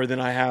up more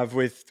than I have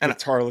with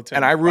Tarleton.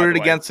 And I rooted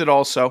against it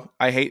also.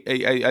 I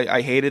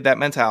hated that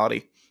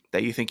mentality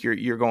that you think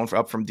you're going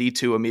up from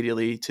D2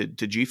 immediately to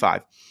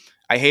G5.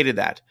 I hated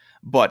that.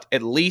 But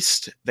at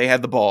least they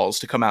had the balls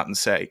to come out and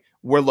say,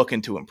 we're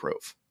looking to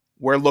improve.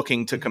 We're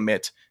looking to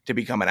commit to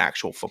become an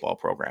actual football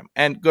program.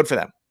 And good for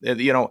them. At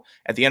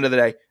the end of the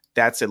day,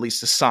 that's at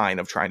least a sign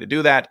of trying to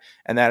do that.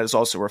 And that is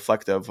also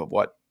reflective of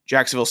what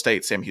Jacksonville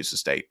State, Sam Houston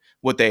State,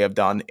 what they have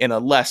done in a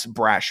less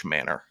brash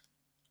manner.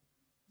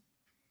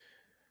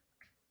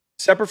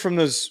 Separate from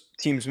those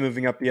teams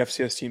moving up, the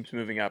FCS teams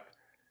moving up,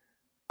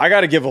 I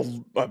got to give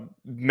a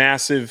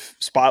massive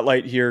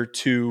spotlight here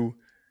to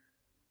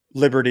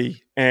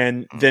Liberty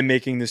and them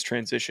making this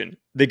transition.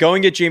 They go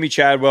and get Jamie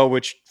Chadwell,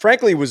 which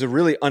frankly was a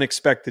really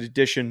unexpected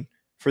addition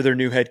for their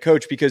new head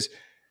coach, because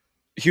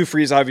Hugh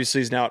Freeze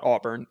obviously is now at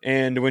Auburn.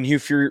 And when Hugh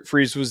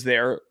Freeze was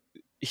there,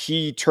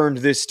 he turned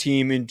this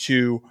team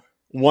into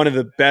one of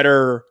the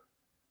better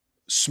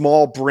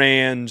small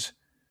brand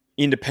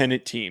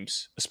independent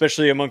teams,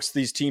 especially amongst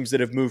these teams that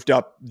have moved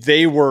up,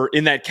 they were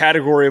in that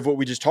category of what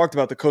we just talked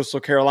about, the Coastal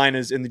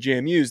Carolinas and the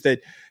JMUs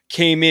that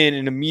came in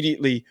and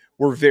immediately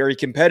were very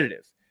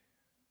competitive.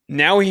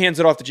 Now he hands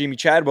it off to Jamie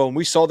Chadwell, and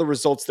we saw the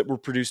results that were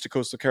produced at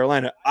Coastal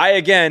Carolina. I,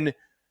 again,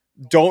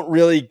 don't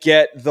really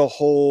get the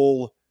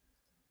whole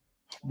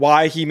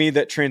why he made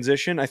that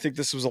transition. I think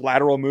this was a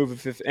lateral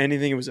move. If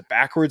anything, it was a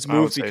backwards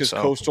move because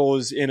Coastal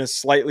is in a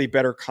slightly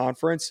better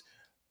conference.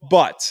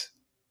 But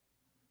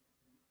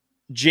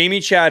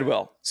Jamie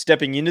Chadwell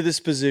stepping into this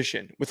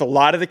position with a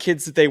lot of the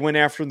kids that they went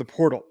after in the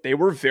portal, they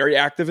were very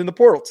active in the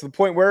portal to the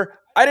point where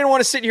I didn't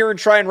want to sit here and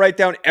try and write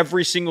down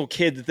every single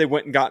kid that they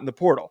went and got in the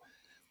portal.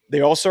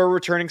 They also are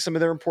returning some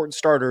of their important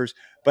starters,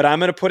 but I'm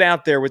going to put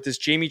out there with this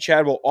Jamie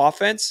Chadwell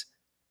offense,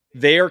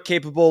 they are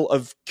capable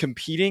of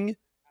competing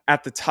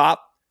at the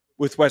top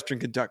with Western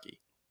Kentucky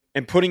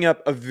and putting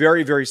up a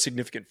very, very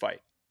significant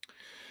fight.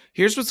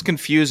 Here's what's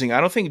confusing.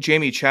 I don't think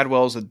Jamie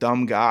Chadwell is a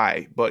dumb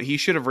guy, but he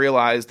should have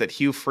realized that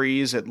Hugh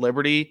Freeze at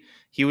Liberty,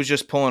 he was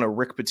just pulling a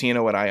Rick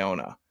Pitino at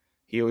Iona.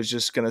 He was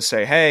just going to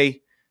say,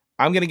 hey,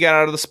 I'm going to get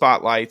out of the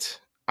spotlight.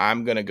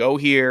 I'm going to go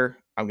here.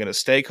 I'm going to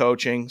stay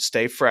coaching,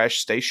 stay fresh,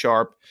 stay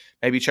sharp,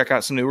 maybe check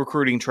out some new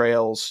recruiting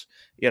trails.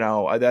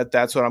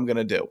 That's what I'm going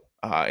to do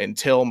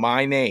until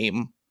my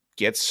name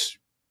gets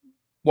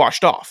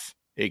washed off.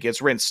 It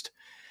gets rinsed.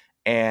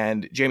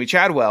 And Jamie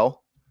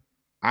Chadwell,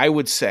 I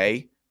would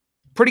say,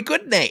 pretty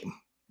good name.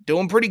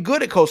 Doing pretty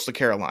good at Coastal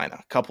Carolina.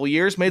 A couple of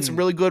years, made some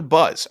really good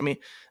buzz. I mean,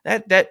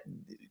 that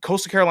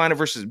Coastal Carolina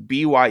versus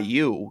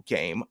BYU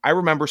game, I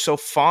remember so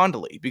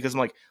fondly because I'm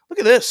like, look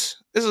at this.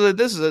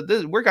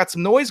 We got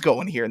some noise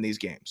going here in these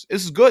games.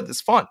 This is good. This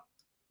is fun.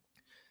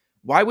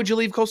 Why would you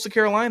leave Coastal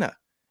Carolina?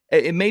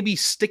 It may be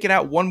stick it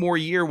out one more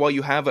year while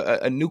you have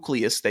a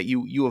nucleus that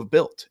you have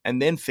built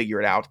and then figure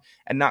it out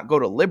and not go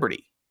to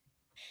Liberty.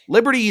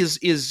 Liberty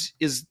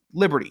is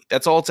Liberty.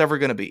 That's all it's ever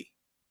going to be.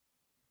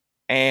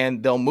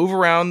 And they'll move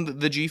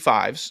around the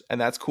G5s,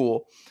 and that's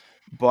cool.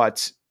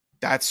 But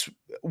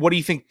what do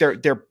you think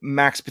their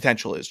max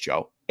potential is,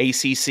 Joe?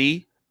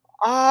 ACC?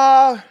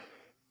 No,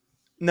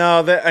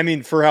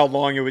 for how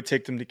long it would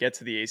take them to get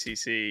to the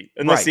ACC,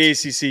 unless the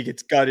ACC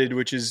gets gutted,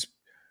 which is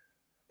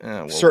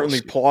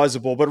certainly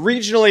plausible. But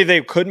regionally, they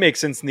could make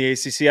sense in the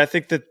ACC. I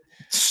think that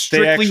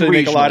they actually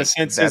make a lot of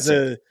sense as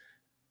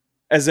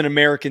an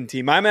American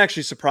team. I'm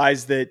actually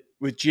surprised that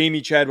with Jamie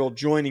Chadwell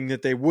joining,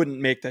 that they wouldn't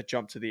make that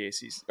jump to the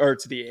ACC or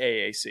to the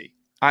AAC.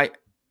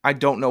 I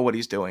don't know what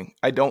he's doing.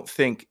 I don't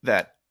think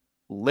that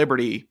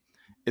Liberty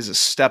is a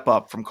step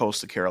up from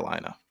Coastal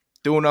Carolina.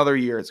 Do another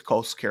year at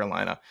Coastal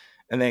Carolina,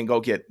 and then go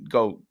get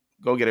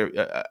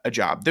a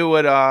job. Do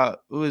it.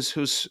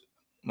 Who's?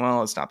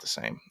 Well, it's not the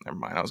same. Never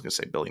mind. I was going to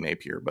say Billy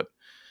Napier, but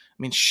I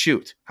mean,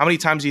 shoot. How many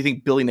times do you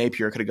think Billy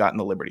Napier could have gotten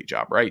the Liberty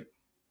job? Right.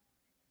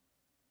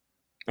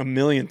 A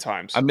million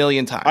times. I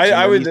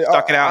would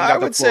stuck it out. And I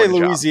would say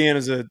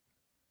Louisiana's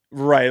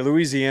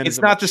Louisiana. It's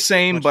not the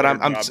same,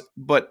 but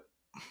but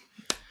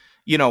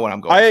you know what I'm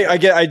going.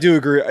 I do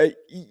agree.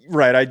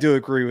 I do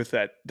agree with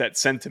that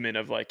sentiment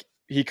of like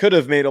he could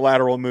have made a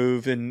lateral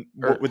move, and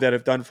what would that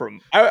have done for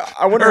him?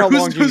 I wonder how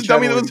long who's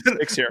dummy that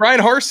was here. Brian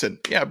Harsin.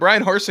 Yeah,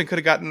 Brian Harsin could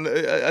have gotten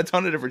a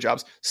ton of different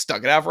jobs.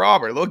 Stuck it out for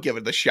Auburn. They'll give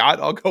it the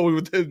shot. I'll go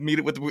meet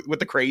it with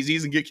the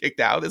crazies and get kicked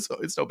out.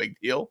 It's no big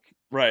deal.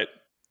 Right.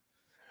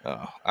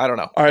 I don't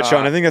know. All right,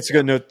 Sean, I think that's a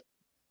good note.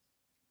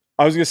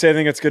 I was going to say, I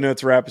think that's a good note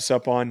to wrap us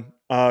up on.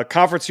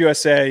 Conference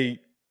USA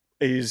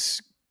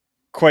is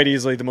quite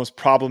easily the most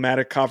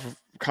problematic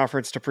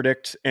conference to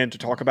predict and to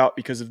talk about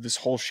because of this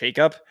whole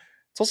shakeup.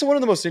 It's also one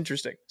of the most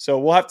interesting. So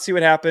we'll have to see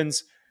what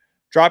happens.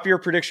 Drop your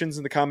predictions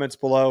in the comments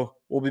below.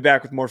 We'll be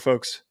back with more,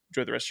 folks.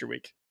 Enjoy the rest of your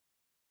week.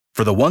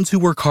 For the ones who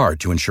work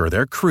hard to ensure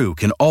their crew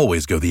can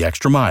always go the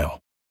extra mile,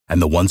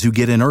 and the ones who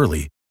get in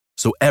early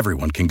so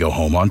everyone can go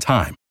home on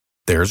time,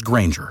 there's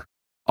Grainger,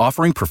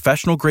 offering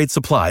professional-grade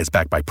supplies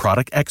backed by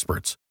product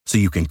experts so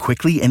you can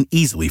quickly and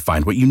easily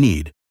find what you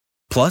need.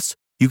 Plus,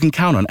 you can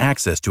count on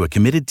access to a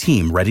committed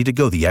team ready to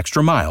go the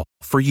extra mile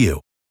for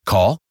you.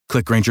 Call,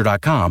 click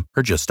Grainger.com,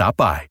 or just stop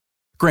by.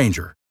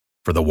 Grainger,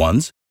 for the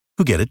ones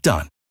who get it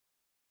done.